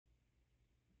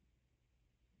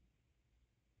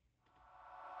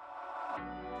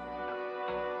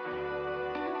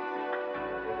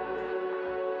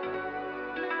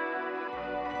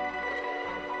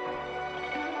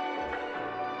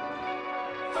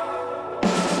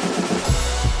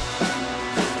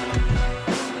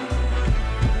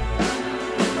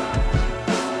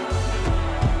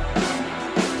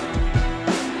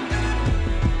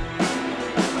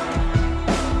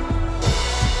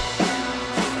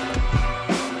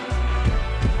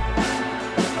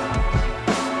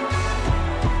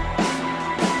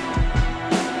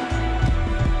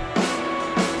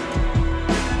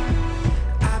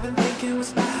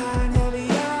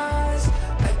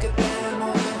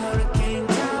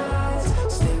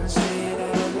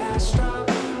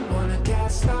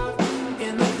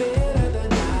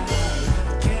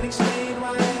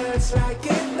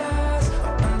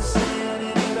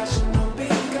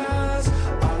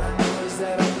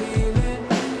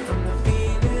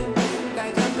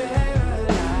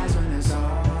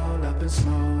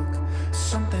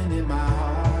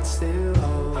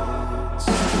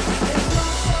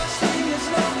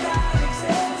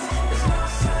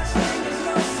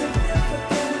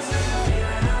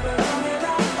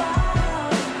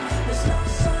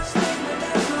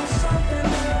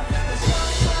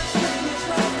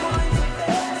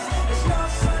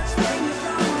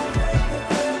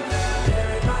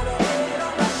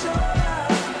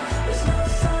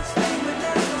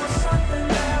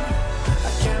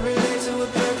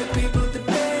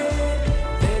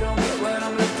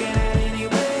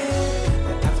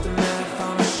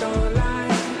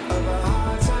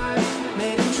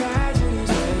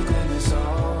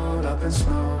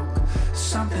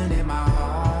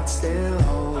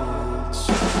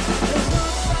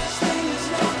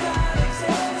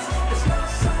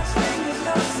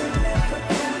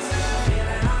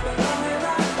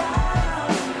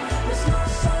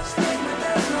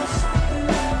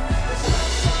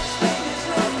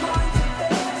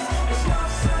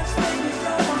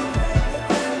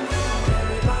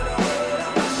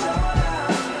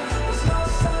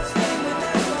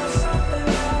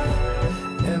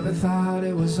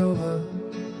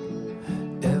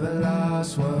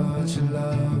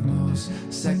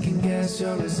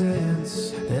your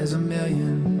resilience. There's a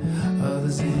million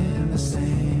others in the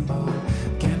same boat.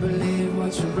 Can't believe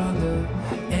what you're under.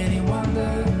 Any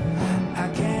wonder I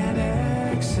can't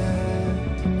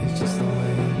accept. It's just the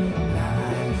way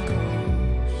life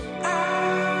goes.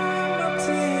 I'm up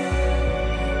to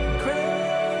here,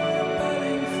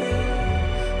 crippling fear.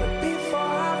 But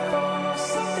before I fall,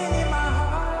 something in my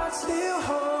heart still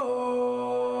holds.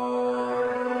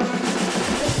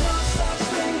 There's no such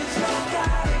thing as no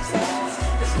God exists.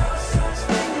 There's no such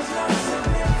thing as no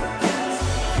significance.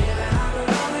 Feeling I'm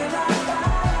lonely right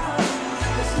now.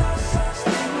 There's no such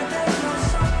thing when there's no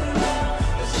something left.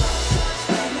 There's no such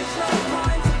thing as no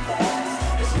point to this.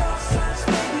 There's no such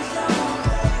thing as no hope.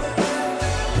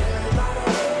 Carried by the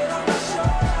weight on my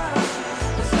shoulder.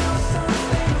 There's no such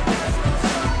thing when there's no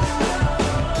something left.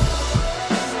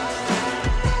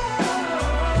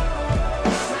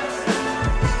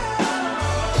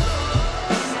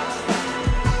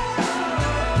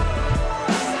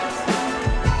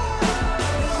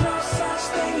 There's no such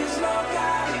thing as no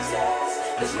God exists.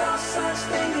 There's no such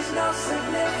thing as no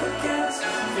significance.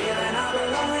 Feeling I'm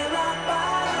lonely rock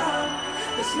bottom.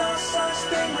 There's no such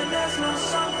thing when there's no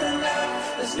something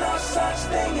left. There's no such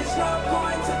thing as no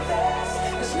point to this.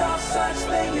 There's no such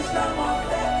thing as no more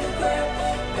faith to grip.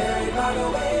 Buried by the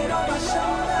weight on my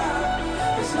shoulder.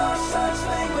 There's no such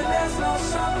thing when there's no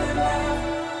something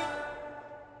left.